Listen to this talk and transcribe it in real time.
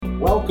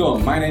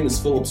Welcome. My name is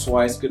Philip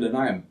Swicegood, and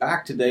I am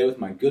back today with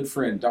my good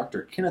friend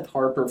Dr. Kenneth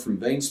Harper from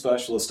Vein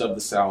Specialists of the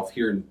South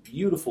here in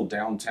beautiful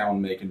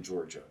downtown Macon,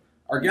 Georgia.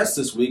 Our guest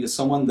this week is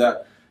someone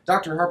that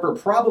Dr. Harper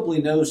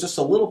probably knows just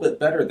a little bit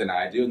better than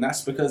I do, and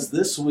that's because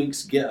this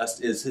week's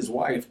guest is his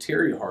wife,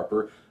 Terry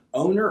Harper,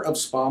 owner of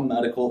Spa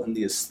Medical and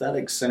the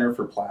Aesthetic Center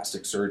for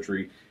Plastic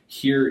Surgery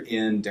here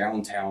in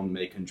downtown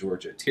Macon,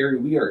 Georgia. Terry,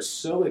 we are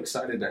so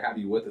excited to have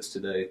you with us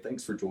today.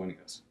 Thanks for joining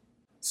us.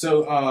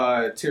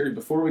 So, Terry,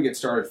 before we get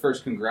started,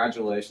 first,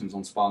 congratulations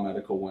on Spa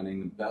Medical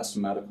winning the Best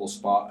Medical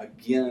Spa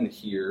again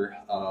here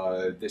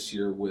this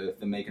year with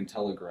the Macon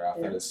Telegraph.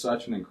 Yeah. That is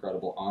such an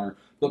incredible honor.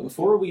 But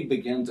before we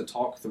begin to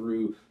talk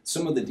through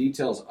some of the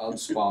details of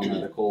Spa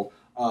Medical,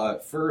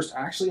 first,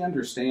 I actually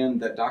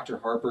understand that Dr.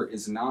 Harper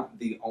is not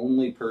the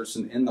only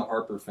person in the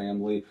Harper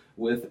family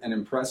with an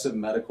impressive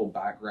medical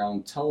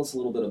background. Tell us a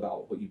little bit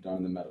about what you've done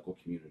in the medical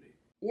community.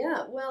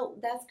 Yeah, well,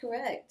 that's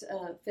correct,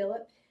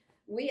 Philip.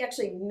 We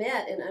actually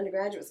met in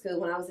undergraduate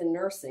school when I was in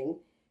nursing,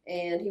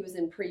 and he was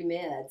in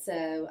pre-med.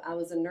 So I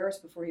was a nurse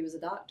before he was a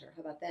doctor.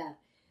 How about that?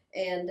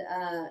 And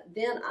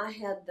then I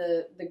had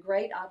the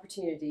great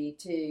opportunity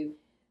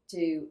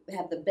to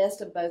have the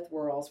best of both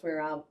worlds,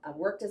 where I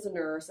worked as a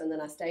nurse, and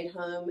then I stayed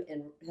home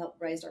and helped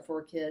raise our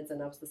 4 kids,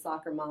 and I was the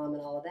soccer mom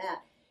and all of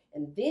that.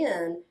 And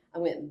then I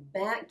went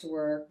back to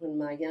work when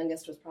my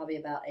youngest was probably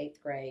about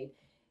 8th grade,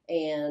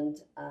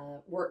 and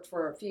worked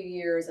for a few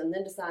years, and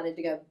then decided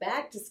to go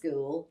back to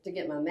school to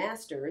get my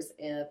master's.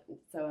 And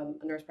so I'm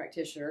a nurse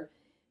practitioner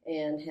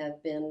and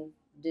have been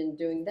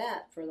doing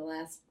that for the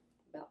last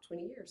about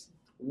 20 years.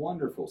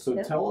 Wonderful.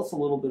 So Tell us a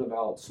little bit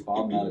about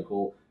Spa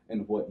Medical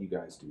and what you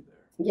guys do there.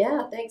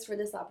 Yeah, thanks for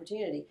this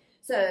opportunity.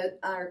 So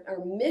our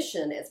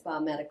mission at Spa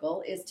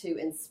Medical is to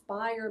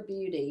inspire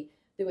beauty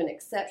through an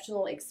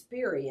exceptional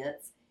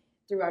experience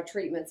through our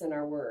treatments and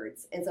our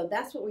words. And so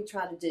that's what we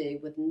try to do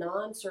with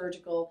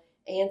non-surgical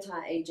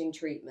anti-aging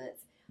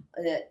treatments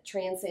that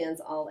transcends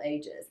all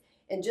ages.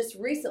 And just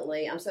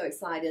recently, I'm so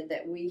excited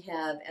that we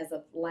have, as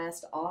of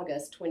last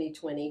August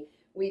 2020,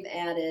 we've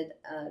added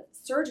a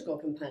surgical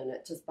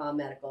component to Spa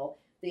Medical,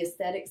 the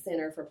Aesthetic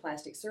Center for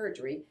Plastic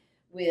Surgery,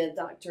 with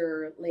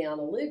Dr.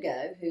 Liana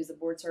Lugo, who's a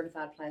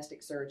board-certified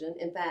plastic surgeon.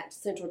 In fact,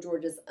 Central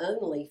Georgia's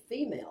only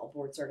female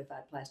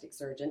board-certified plastic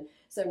surgeon.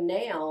 So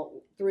now,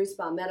 through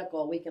Spa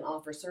Medical, we can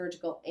offer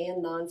surgical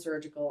and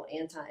non-surgical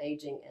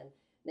anti-aging and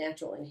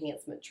natural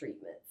enhancement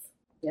treatments.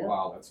 Yeah.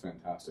 Wow, that's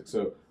fantastic.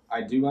 So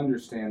I do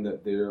understand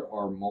that there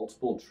are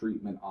multiple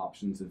treatment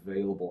options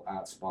available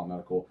at Spa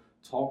Medical.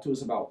 Talk to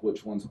us about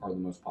which ones are the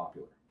most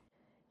popular.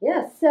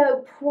 Yes,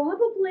 so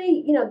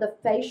probably, the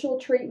facial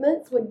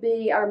treatments would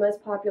be our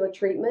most popular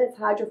treatments.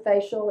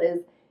 Hydrofacial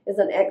is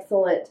an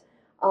excellent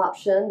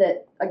option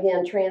that,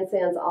 again,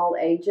 transcends all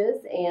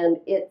ages, and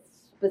it's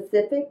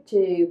specific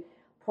to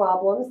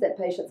problems that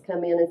patients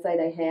come in and say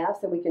they have,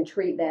 so we can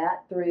treat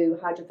that through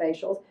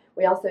hydrofacials.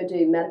 We also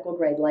do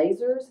medical-grade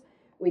lasers.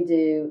 We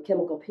do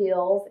chemical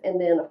peels, and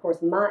then, of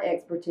course, my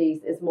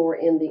expertise is more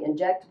in the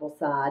injectable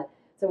side.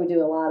 So we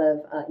do a lot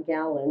of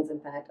gallons, in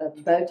fact, of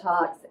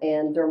Botox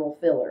and dermal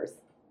fillers.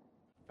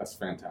 That's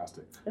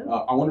fantastic. Yeah.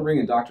 I want to bring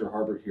in Dr.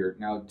 Harper here.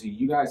 Now, do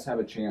you guys have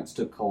a chance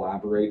to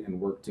collaborate and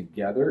work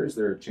together? Is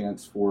there a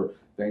chance for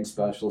Vein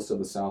Specialists of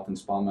the South and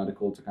Spa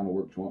Medical to kind of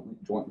work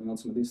jointly on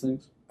some of these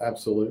things?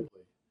 Absolutely.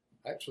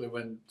 Actually,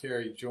 when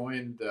Terry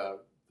joined the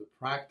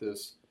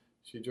practice,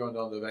 she joined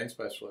on the Vein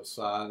Specialist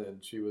side,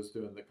 and she was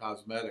doing the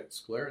cosmetic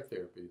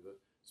sclerotherapy, the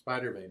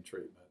spider vein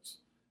treatments.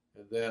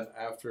 And then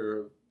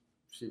after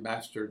she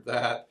mastered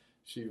that,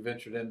 she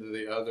ventured into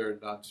the other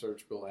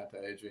non-surgical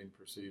anti-aging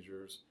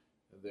procedures,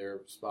 and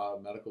their Spa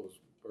Medical was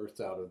birthed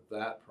out of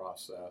that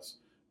process.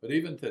 But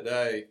even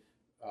today,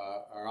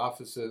 our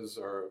offices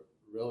are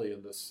really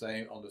on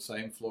the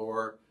same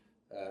floor.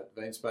 At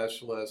Vein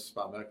Specialists,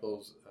 Spa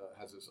Medical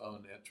has its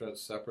own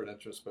entrance, separate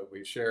entrance, but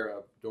we share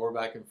a door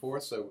back and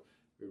forth, so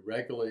we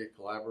regularly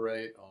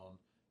collaborate on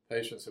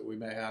patients that we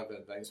may have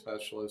in Vein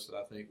Specialists that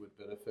I think would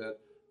benefit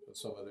from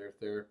some of their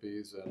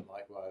therapies, and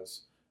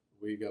likewise,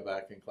 we go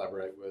back and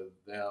collaborate with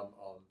them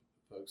on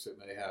folks that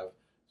may have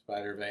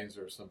spider veins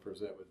or some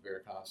present with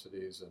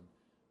varicosities, and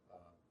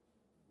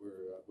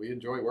we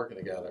enjoy working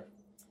together.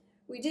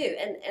 We do,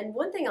 and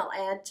one thing I'll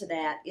add to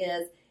that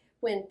is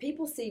when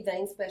people see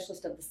Vein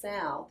Specialist of the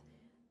South,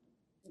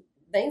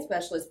 Vein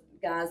Specialist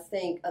guys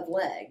think of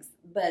legs,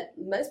 but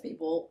most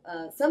people,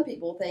 some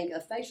people think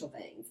of facial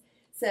veins.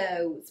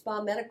 So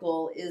Spa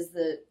Medical is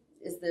the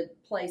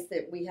place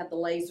that we have the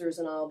lasers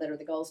and all that are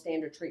the gold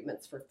standard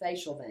treatments for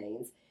facial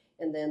veins.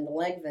 And then the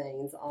leg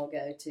veins all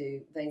go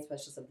to Vein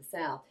Specialists of the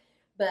South.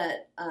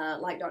 But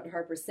like Dr.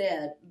 Harper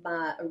said,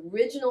 my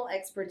original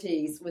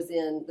expertise was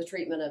in the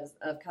treatment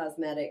of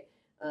cosmetic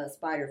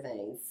spider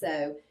veins.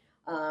 So,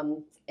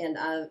 and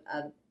I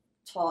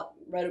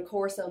wrote a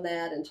course on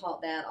that and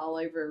taught that all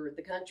over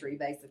the country,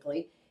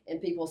 basically.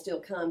 And people still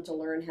come to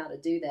learn how to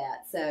do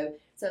that. So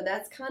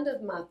that's kind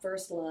of my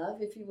first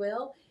love, if you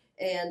will.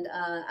 And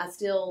I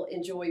still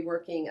enjoy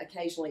working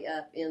occasionally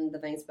up in the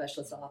vein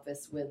specialist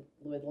office with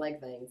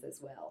leg veins as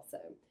well. So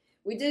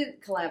we do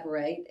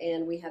collaborate,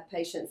 and we have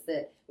patients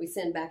that we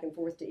send back and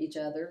forth to each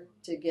other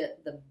to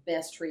get the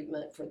best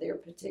treatment for their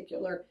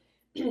particular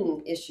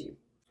issue.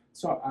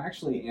 So I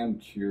actually am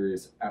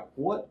curious, at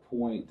what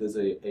point does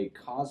a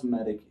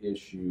cosmetic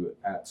issue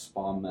at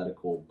Spa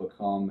Medical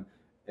become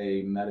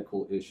a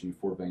medical issue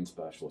for Vein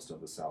Specialists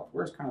of the South?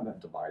 Where's kind of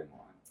that dividing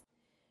line?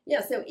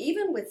 Yeah, so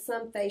even with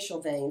some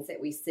facial veins that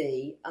we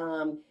see,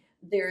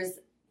 there's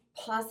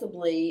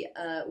possibly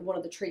one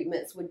of the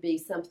treatments would be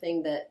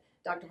something that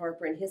Dr.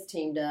 Harper and his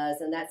team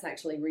does, and that's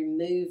actually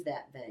remove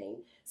that vein.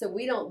 So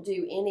we don't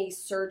do any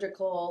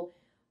surgical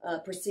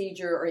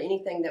procedure or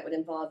anything that would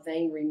involve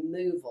vein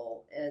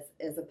removal,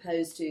 as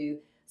opposed to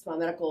Spa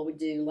Medical would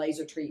do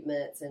laser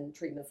treatments and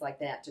treatments like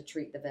that to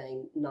treat the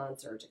vein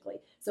non-surgically.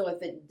 So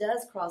if it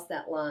does cross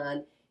that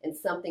line and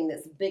something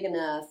that's big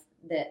enough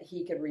that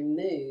he could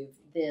remove,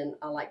 then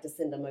I like to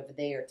send him over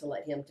there to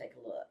let him take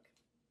a look.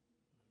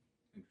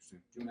 Interesting.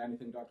 Do you want to add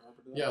anything, Dr.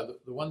 Harper, to that? Yeah,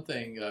 the one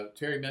thing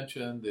Terry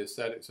mentioned, the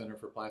Aesthetic Center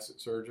for Plastic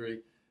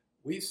Surgery.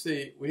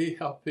 We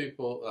help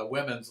people,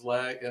 women's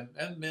leg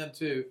and men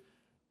too,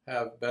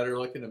 have better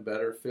looking and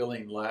better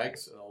feeling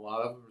legs. And a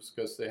lot of them is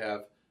because they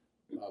have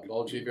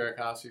bulgy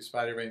varicosity,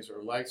 spider veins,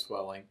 or leg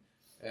swelling.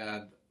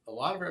 And a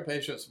lot of our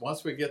patients,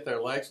 once we get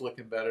their legs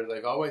looking better,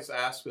 they've always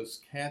asked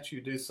us, can't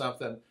you do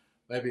something,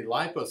 maybe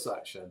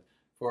liposuction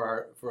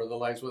for the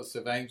legs once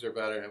the veins are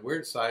better? And we're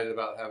excited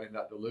about having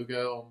Dr.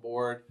 Lugo on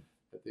board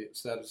at the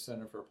Aesthetic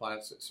Center for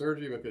Plastic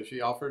Surgery, because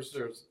she offers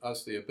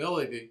us the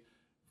ability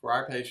for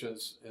our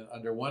patients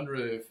under one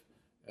roof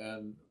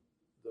and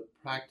the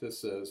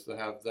practices to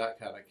have that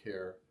kind of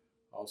care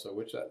also,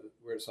 which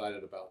we're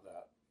excited about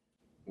that.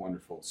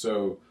 Wonderful.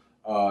 So,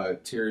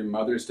 Terry,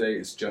 Mother's Day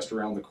is just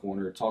around the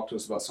corner. Talk to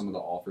us about some of the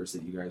offers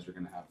that you guys are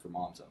going to have for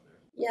moms out there.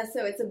 Yeah,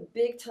 so it's a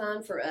big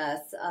time for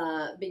us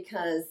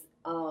because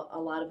a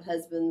lot of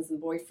husbands and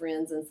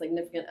boyfriends and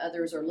significant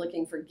others are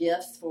looking for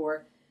gifts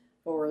for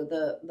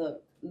the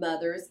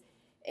mothers.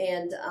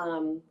 And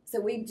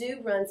so we do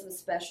run some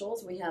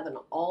specials. We have an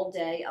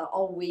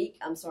all week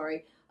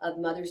of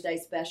Mother's Day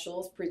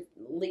specials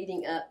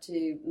leading up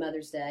to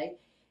Mother's Day.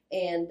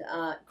 And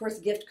of course,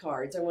 gift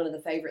cards are one of the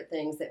favorite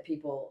things that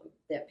people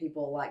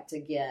like to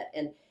get.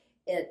 And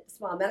at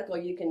Spa Medical,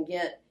 you can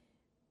get,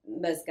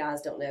 most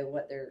guys don't know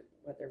what their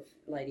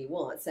lady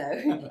wants, so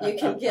you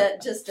can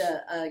get just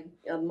a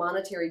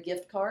monetary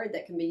gift card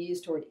that can be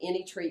used toward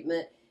any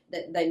treatment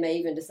that they may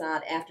even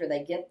decide after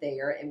they get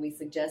there, and we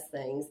suggest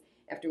things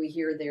after we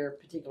hear their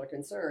particular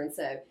concern.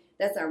 So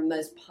that's our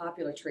most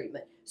popular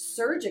treatment.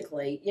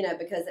 Surgically,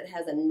 because it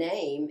has a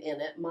name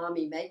in it,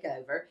 Mommy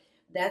Makeover,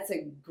 that's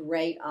a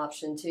great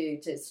option too,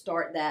 to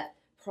start that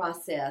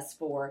process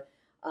for,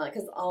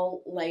 because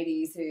all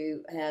ladies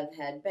who have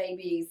had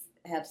babies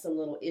have some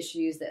little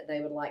issues that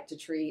they would like to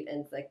treat,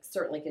 and they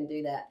certainly can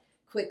do that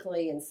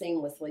quickly and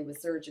seamlessly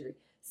with surgery.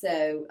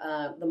 So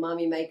the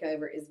Mommy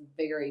Makeover is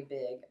very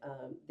big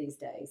these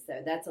days.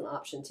 So that's an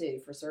option too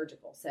for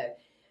surgical. So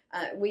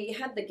we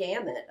have the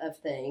gamut of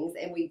things,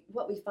 and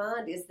what we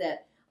find is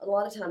that a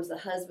lot of times the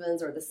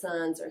husbands or the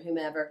sons or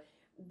whomever,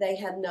 they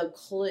have no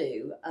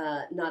clue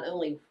not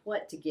only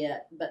what to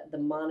get, but the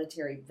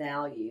monetary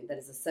value that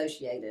is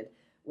associated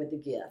with the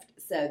gift.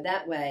 So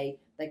that way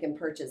they can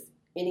purchase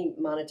any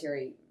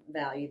monetary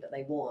value that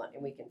they want,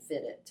 and we can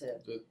fit it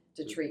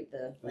to treat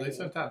the. Do they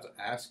sometimes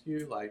ask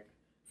you, like,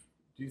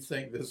 do you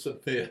think this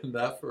would be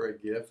enough for a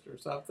gift or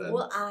something?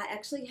 Well, I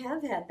actually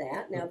have had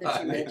that. Now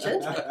that you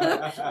mentioned,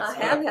 I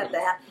have had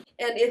that,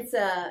 and it's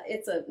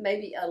a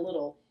maybe a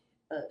little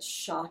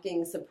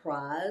shocking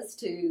surprise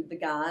to the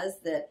guys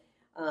that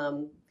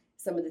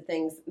some of the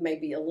things may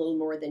be a little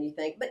more than you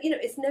think. But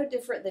it's no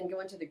different than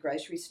going to the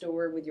grocery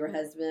store with your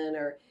husband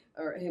or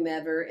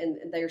whomever,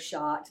 and they're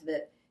shocked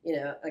that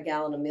a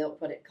gallon of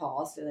milk, what it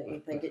costs, and you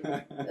think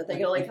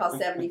it only costs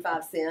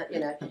 75 cents.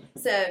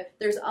 So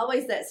there's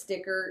always that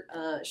sticker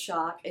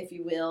shock, if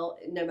you will,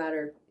 no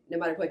matter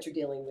what you're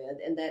dealing with,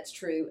 and that's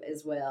true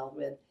as well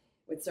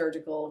with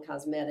surgical,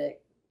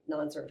 cosmetic,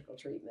 non-surgical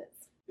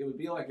treatments. It would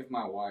be like if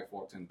my wife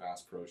walked in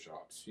Bass Pro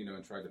Shops,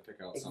 and tried to pick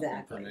out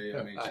something for me.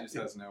 I mean, she just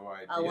has no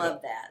idea. I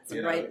love that. It's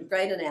a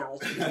great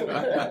analogy.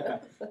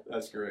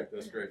 That's great.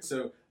 That's great.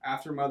 So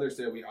after Mother's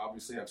Day, we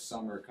obviously have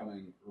summer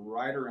coming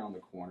right around the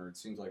corner. It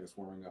seems like it's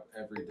warming up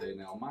every day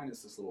now,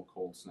 minus this little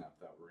cold snap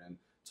that we're in.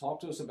 Talk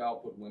to us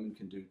about what women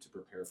can do to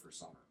prepare for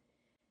summer.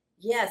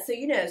 Yeah, so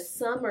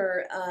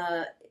summer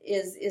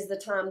is the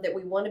time that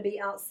we want to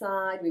be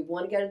outside. We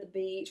want to go to the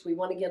beach. We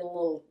want to get a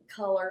little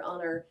color on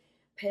our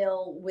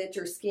pale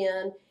winter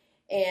skin,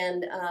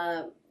 and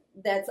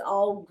that's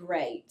all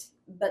great.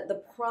 But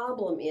the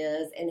problem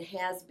is, and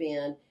has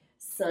been,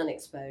 sun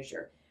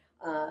exposure.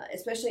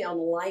 Especially on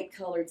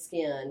light-colored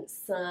skin,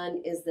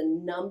 sun is the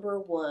number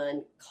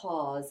one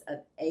cause of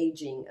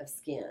aging of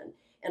skin.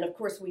 And of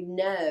course, we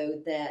know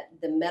that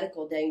the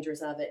medical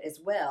dangers of it as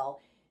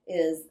well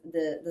is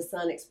the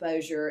sun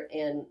exposure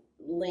and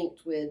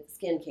linked with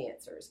skin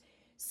cancers.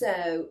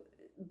 So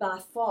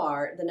by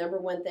far, the number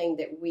one thing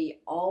that we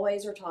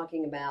always are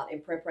talking about in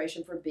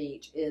preparation for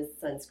beach is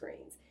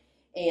sunscreens.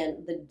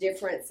 and the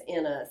difference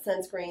in a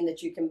sunscreen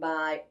that you can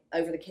buy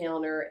over the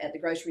counter at the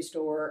grocery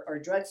store or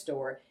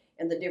drugstore,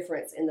 and the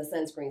difference in the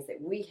sunscreens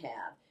that we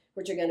have,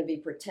 which are going to be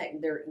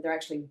protected. They're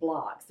actually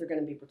blocks. They're going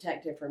to be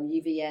protected from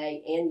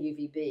UVA and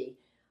UVB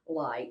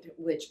light,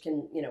 which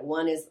can,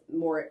 one is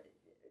more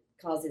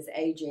causes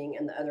aging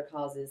and the other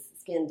causes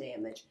skin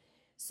damage.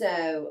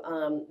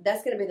 So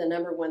that's going to be the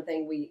number one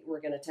thing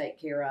we're going to take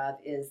care of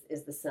is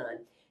the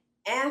sun.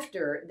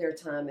 After their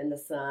time in the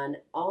sun,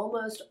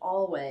 almost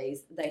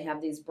always they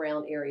have these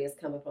brown areas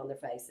come up on their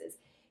faces,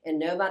 and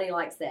nobody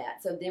likes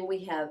that. So then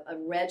we have a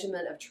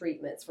regimen of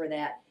treatments for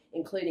that,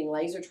 including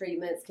laser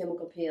treatments,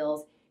 chemical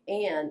peels,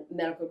 and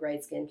medical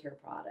grade skincare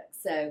products.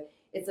 So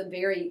it's a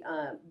very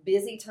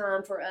busy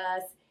time for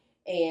us,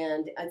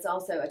 and it's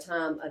also a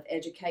time of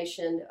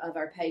education of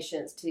our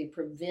patients to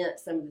prevent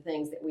some of the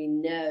things that we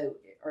know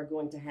are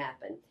going to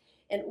happen.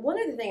 And one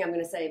other thing I'm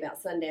going to say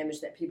about sun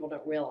damage that people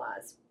don't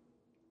realize,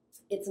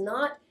 it's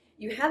not,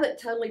 you haven't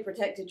totally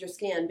protected your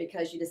skin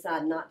because you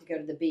decide not to go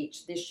to the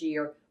beach this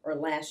year or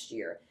last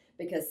year,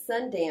 because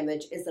sun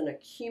damage is an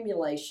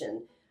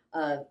accumulation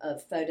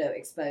of photo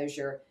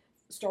exposure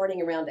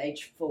starting around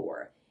age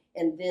 4.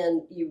 And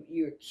then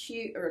you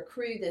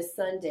accrue this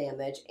sun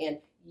damage, and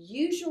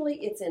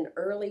usually it's in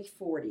early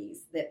 40s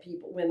that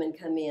women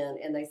come in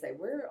and they say,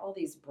 where are all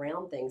these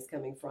brown things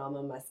coming from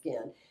on my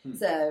skin?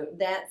 So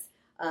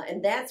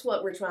that's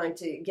what we're trying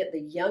to get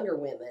the younger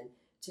women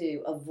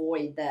to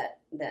avoid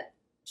that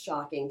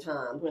shocking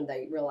time when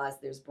they realize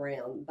there's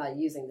brown by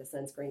using the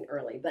sunscreen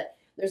early. But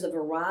there's a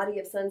variety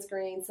of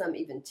sunscreens, some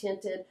even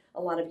tinted.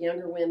 A lot of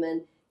younger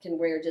women can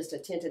wear just a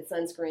tinted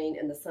sunscreen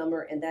in the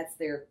summer, and that's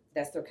their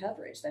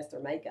coverage, that's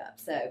their makeup.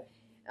 So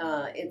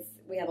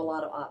we have a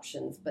lot of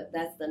options, but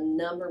that's the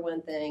number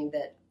one thing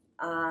that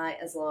I,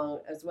 as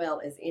well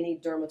as any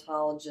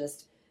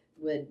dermatologist,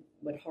 would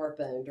harp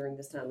on during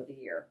this time of the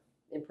year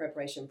in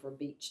preparation for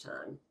beach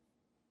time.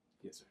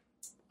 Yes, sir.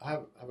 I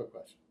have a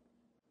question.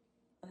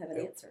 I have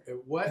an answer.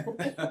 At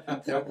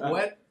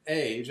what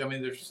age? I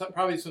mean, there's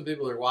probably some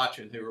people that are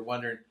watching who are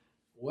wondering,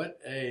 what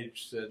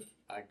age should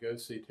I go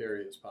see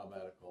Terry at Spa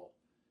Medical?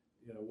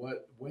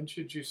 When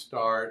should you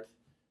start?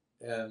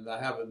 And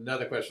I have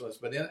another question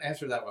list, but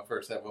answer that one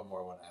first. I have one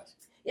more I want to ask.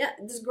 Yeah,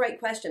 this is a great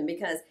question,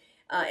 because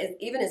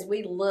even as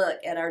we look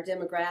at our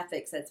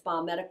demographics at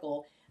Spa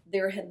Medical,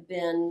 there's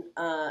been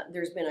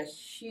a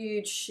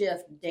huge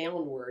shift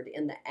downward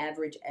in the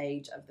average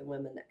age of the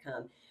women that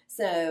come.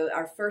 So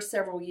our first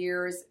several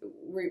years,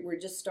 we're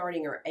just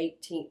starting our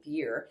 18th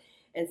year.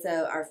 And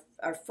so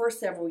our first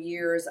several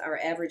years, our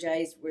average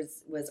age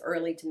was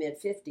early to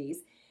mid 50s,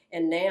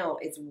 and now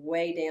it's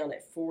way down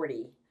at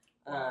 40.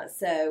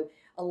 So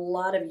a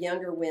lot of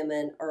younger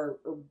women are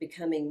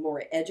becoming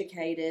more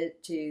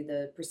educated to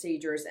the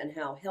procedures and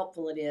how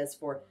helpful it is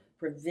for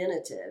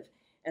preventative,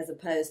 as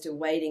opposed to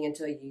waiting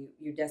until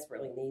you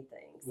desperately need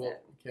things. Well,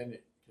 can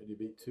you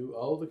be too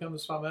old to come to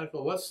Spa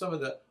Medical? What's some of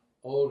the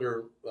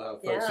older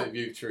folks that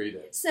you've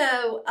treated?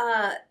 So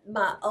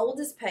my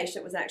oldest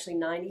patient was actually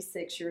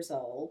 96 years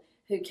old,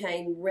 who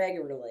came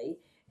regularly,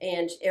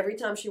 and every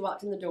time she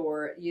walked in the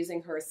door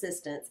using her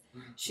assistants,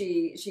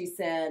 she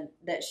said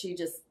that she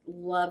just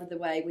loved the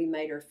way we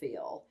made her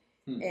feel.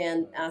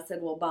 And I said,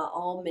 well, by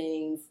all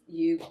means,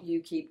 you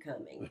keep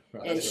coming.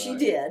 And she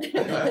did.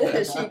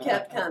 She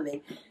kept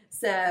coming.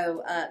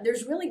 So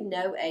there's really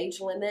no age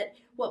limit.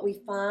 What we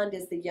find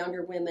is the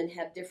younger women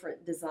have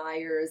different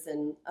desires,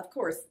 and of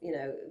course,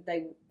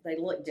 they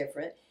look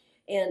different.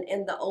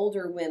 And the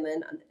older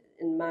women,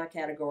 in my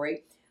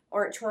category,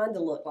 aren't trying to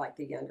look like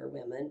the younger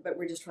women, but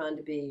we're just trying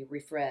to be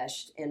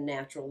refreshed and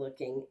natural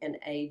looking and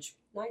age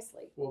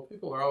nicely. Well,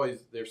 people are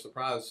they're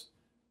surprised.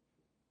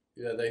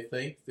 They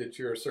think that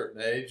you're a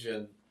certain age,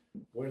 and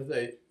when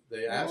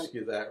they ask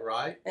you that,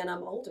 right? And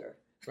I'm older.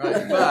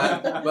 Right,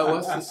 but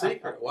what's the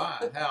secret?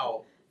 Why?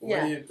 How?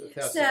 Yeah.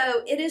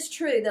 So it is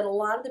true that a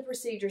lot of the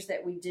procedures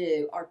that we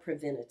do are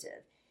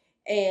preventative,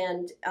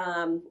 and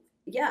I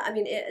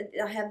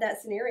have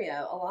that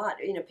scenario a lot.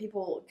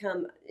 People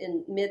come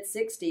in mid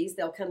 60s,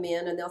 they'll come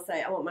in and they'll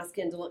say, "I want my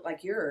skin to look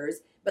like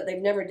yours," but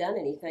they've never done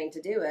anything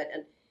to do it,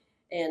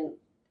 and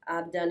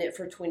I've done it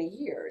for 20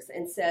 years,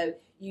 and so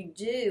you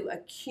do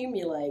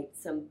accumulate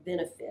some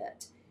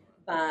benefit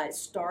by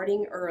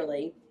starting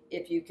early.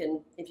 If you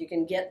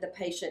can get the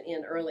patient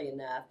in early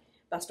enough,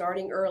 by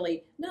starting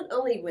early, not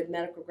only with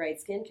medical grade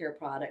skincare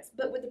products,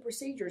 but with the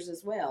procedures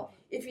as well.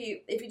 If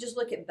you just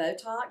look at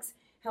Botox,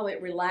 how it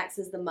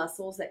relaxes the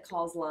muscles that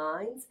cause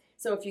lines.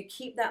 So if you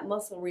keep that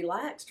muscle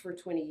relaxed for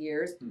 20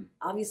 years,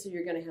 obviously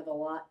you're going to have a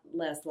lot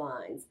less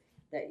lines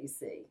that you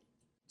see.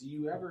 Do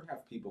you ever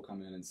have people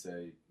come in and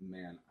say,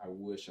 man, I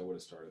wish I would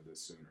have started this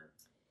sooner?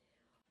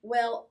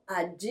 Well,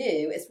 I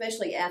do,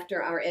 especially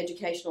after our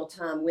educational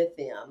time with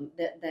them,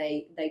 that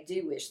they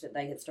do wish that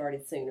they had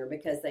started sooner,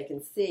 because they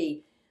can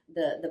see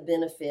the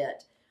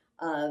benefit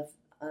of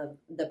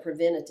the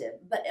preventative.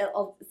 But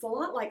it's a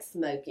lot like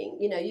smoking.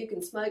 You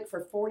can smoke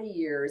for 40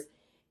 years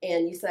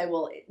and you say,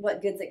 well,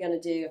 what good's it going to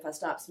do if I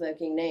stop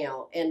smoking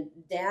now? And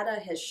data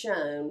has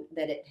shown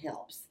that it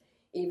helps.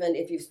 even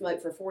if you've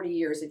smoked for 40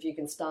 years, if you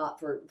can stop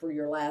for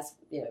your last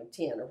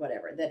 10 or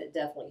whatever, that it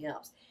definitely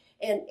helps.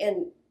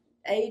 And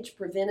age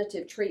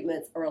preventative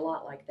treatments are a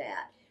lot like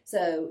that.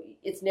 So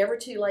it's never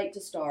too late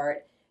to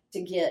start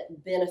to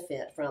get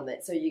benefit from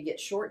it. So you get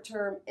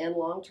short-term and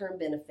long-term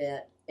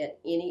benefit at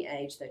any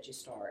age that you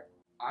start.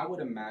 I would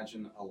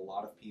imagine a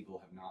lot of people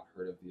have not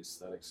heard of the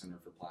Aesthetic Center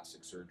for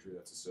Plastic Surgery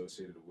that's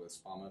associated with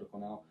Spa Medical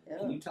now. Yeah.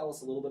 Can you tell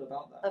us a little bit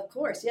about that? Of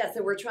course, yeah.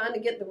 So we're trying to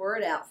get the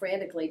word out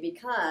frantically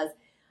because,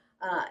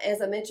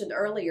 as I mentioned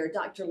earlier,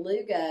 Dr.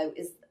 Lugo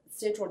is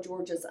Central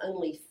Georgia's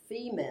only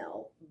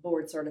female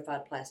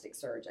board-certified plastic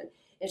surgeon.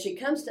 And she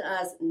comes to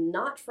us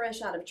not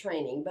fresh out of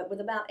training, but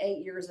with about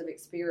 8 years of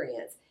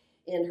experience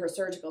in her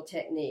surgical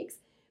techniques,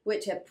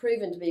 which have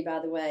proven to be, by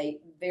the way,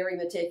 very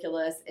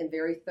meticulous and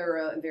very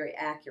thorough and very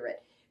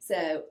accurate.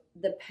 So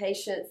the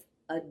patients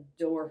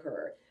adore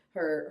her.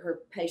 Her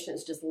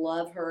patients just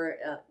love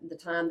her, the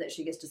time that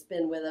she gets to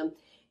spend with them.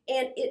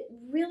 And it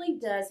really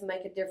does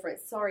make a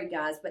difference. Sorry,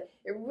 guys, but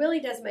it really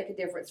does make a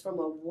difference from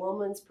a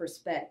woman's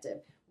perspective,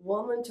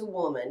 woman to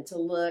woman, to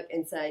look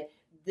and say,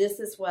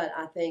 this is what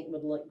I think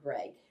would look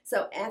great.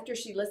 So after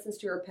she listens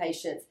to her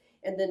patients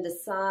and then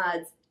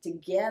decides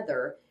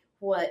together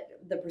what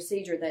the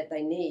procedure that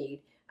they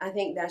need, I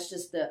think that's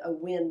just a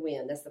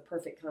win-win. That's the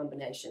perfect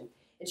combination.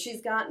 And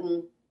she's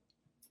gotten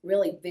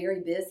really very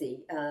busy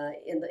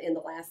in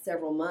the last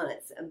several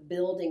months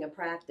building a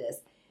practice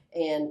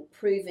and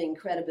proving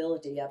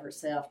credibility of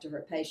herself to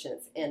her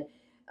patients. And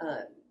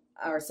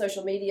our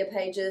social media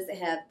pages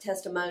have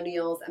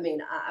testimonials. I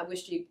mean, I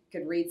wish you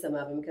could read some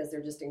of them because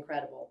they're just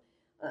incredible,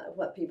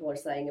 what people are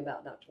saying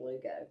about Dr.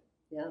 Lugo.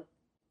 Yeah.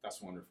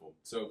 That's wonderful.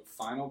 So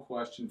final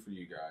question for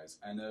you guys.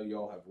 I know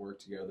y'all have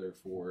worked together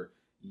for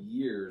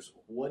years.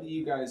 What do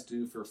you guys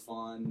do for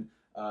fun,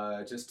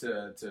 just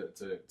to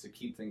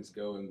keep things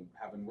going,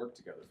 having worked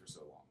together for so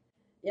long?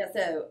 Yeah,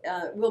 so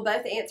we'll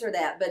both answer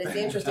that, but it's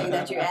interesting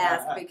that you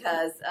ask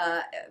because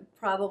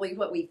probably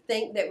what we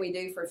think that we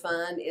do for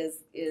fun is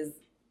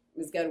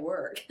go to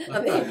work. I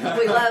mean,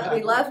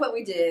 we love what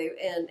we do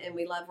and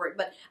we love work.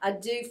 But I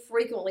do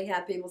frequently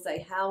have people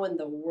say, how in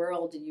the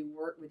world do you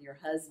work with your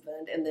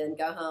husband and then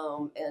go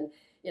home and,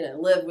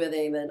 live with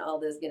him and all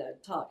this,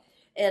 talk.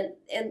 And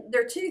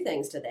there are two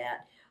things to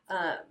that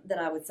that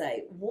I would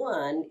say.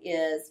 One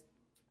is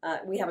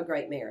we have a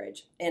great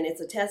marriage, and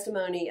it's a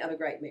testimony of a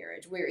great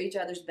marriage. We're each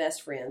other's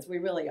best friends. We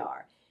really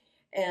are.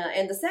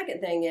 And the second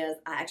thing is,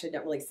 I actually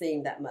don't really see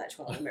him that much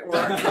while I'm at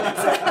work.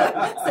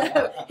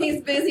 so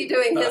he's busy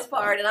doing his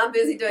part, and I'm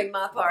busy doing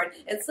my part.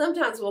 And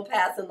sometimes we'll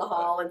pass in the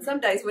hall, and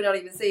some days we don't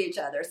even see each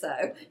other.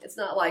 So it's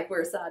not like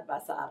we're side by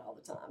side all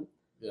the time.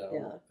 Yeah.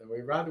 And we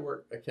ride to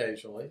work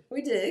occasionally.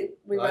 We do.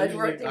 We ride to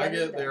work together. I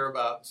get there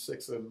about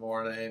 6 in the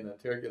morning, and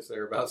Terry gets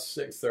there about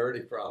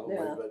 6:30 probably.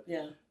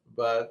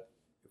 But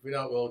if we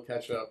don't, we'll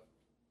catch up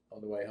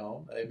on the way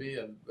home, maybe.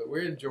 But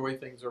we enjoy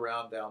things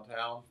around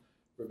downtown.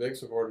 We're big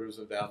supporters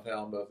of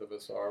downtown, both of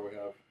us are. We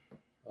have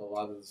a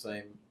lot of the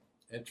same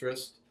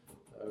interest.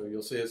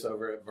 You'll see us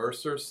over at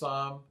Mercer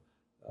some,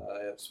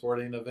 at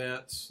sporting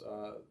events,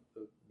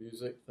 the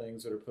music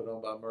things that are put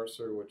on by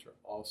Mercer, which are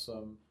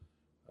awesome,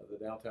 the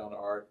downtown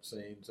art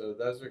scene. So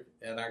those are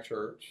in our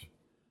church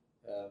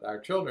and our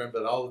children,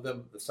 but all of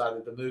them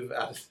decided to move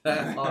out of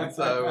town.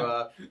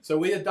 So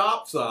we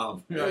adopt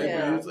some. We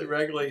usually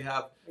regularly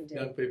have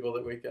young people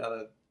that we kind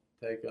of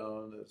take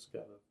on as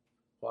kind of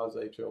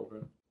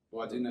quasi-children.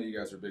 Well, I do know you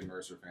guys are big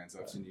Mercer fans.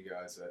 I've seen you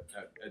guys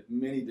at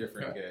many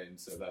different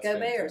games, so that's Go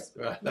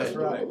fantastic. Bears. That's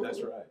right.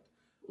 That's right.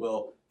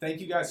 Well,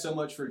 thank you guys so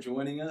much for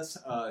joining us.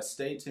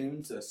 Stay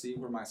tuned to see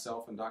where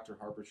myself and Dr.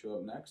 Harper show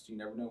up next. You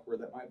never know where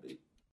that might be.